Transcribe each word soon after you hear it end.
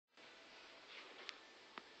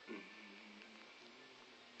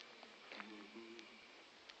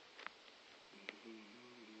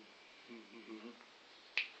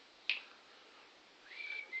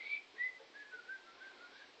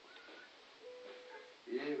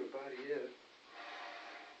everybody, yeah.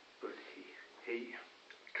 But he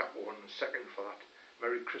cut one second for that.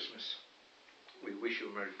 Merry Christmas. We wish you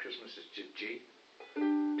a Merry Christmas. It's just G.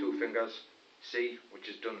 2 fingers. C, which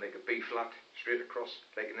is done like a B flat, straight across,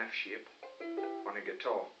 like an F shape. On a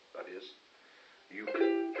guitar, that is. Uke,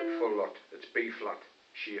 full lot. It's B flat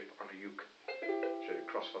shape on a uke. Straight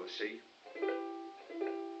across for the C.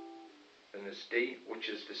 Then there's D, which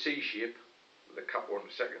is the C shape, with the cap one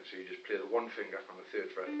second, so you just play the 1 finger on the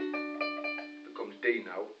 3rd fret. Becomes D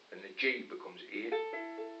now, and the G becomes A.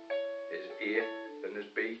 There's A, then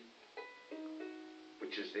there's B,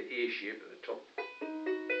 which is the A shape at the top.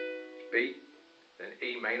 It's B, then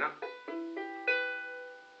E minor,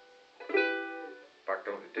 back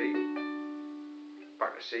down to D,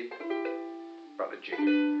 back to C, back to G.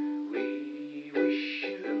 We wish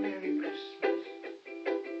you a Merry Christmas.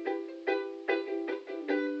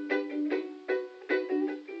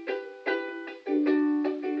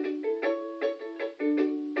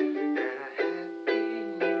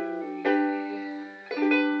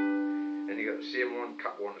 Same one,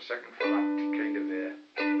 cut 1 second for that kind of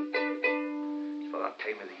for that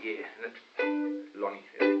time of the year, isn't it? Lonnie,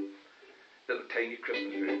 yeah. Little tiny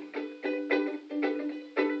Christmas version.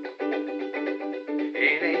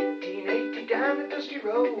 In 1880 down the dusty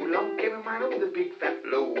road, along came a man with a big fat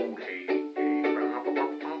load. Hey,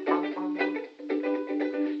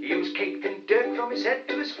 he was caked in dirt from his head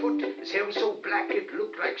to his foot. His hair was so black it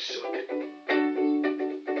looked like soot.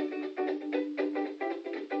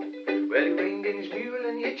 Well, he reined in his mule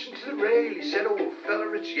and he hitched him to the rail. He said, "Old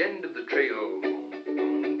fella, it's the end of the trail."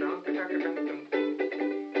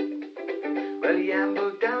 Well, he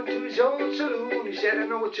ambled down to his old saloon. He said, "I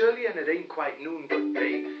know it's early and it ain't quite noon, but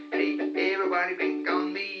hey, everybody drink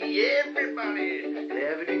on me. Everybody,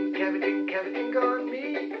 have a drink, have a drink, have a drink on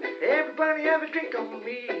me. Everybody have a drink on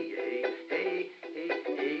me. Hey,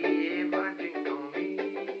 everybody drink on me.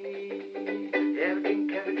 Have a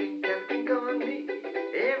drink, have a drink, have a drink on me.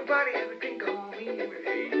 Everybody have a drink on me.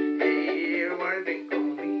 Hey, everybody drink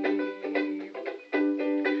on me."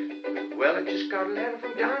 Well, I just got a letter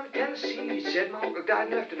from down in Tennessee. He said my uncle died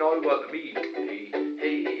and left an oil well to me.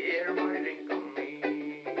 Hey, everybody drink on me.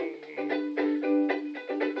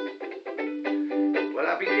 Well,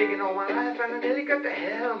 I've been digging all my life and I nearly got to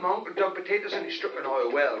hell. My uncle dug potatoes and he struck an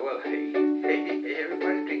oil well. Well, hey,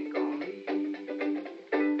 everybody drink on me.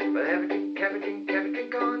 Well, have a drink, have a drink, have a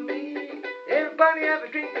drink on me. Everybody have a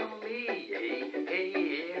drink on me.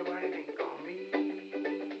 Hey, everybody drink on me.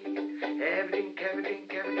 Have a drink, have a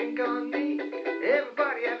drink, have a drink on me.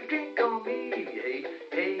 Everybody have a drink on me.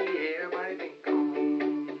 Hey, everybody drink on me.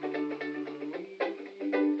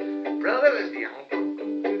 Brother, let's be on.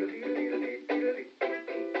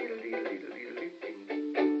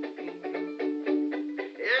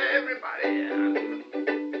 Everybody.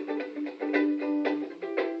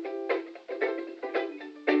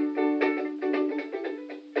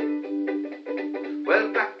 Well,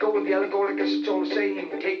 black gold, yellow gold, I guess it's all the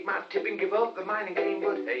same. Take my tip and give up the mining game.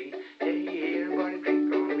 But hey, everybody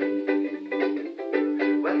drink on me.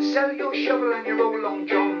 Well, sell your shovel and your old long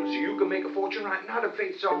johns. You can make a fortune writing out of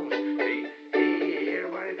faith songs. Hey,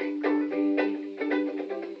 everybody drink on me.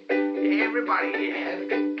 Everybody have a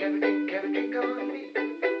drink, have a drink, have a drink on me.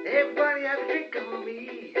 Everybody have a drink on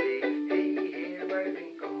me. Hey, everybody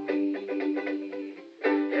drink on me.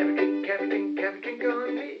 Have a drink, have a drink, have a drink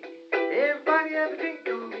on me. Everybody have a drink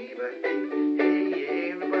on me, but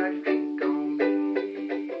hey, everybody drink on me.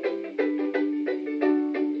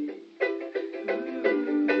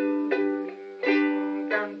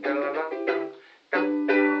 Dun, dun, dun, dun, dun,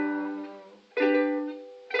 dun.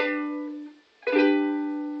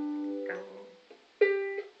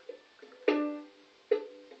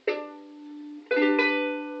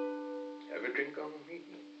 Have a drink on me.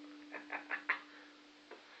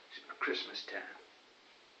 It's Christmas time.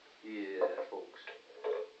 Yeah, folks.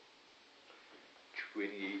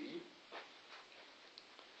 2080.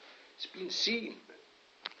 It's been seen.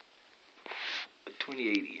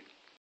 2080.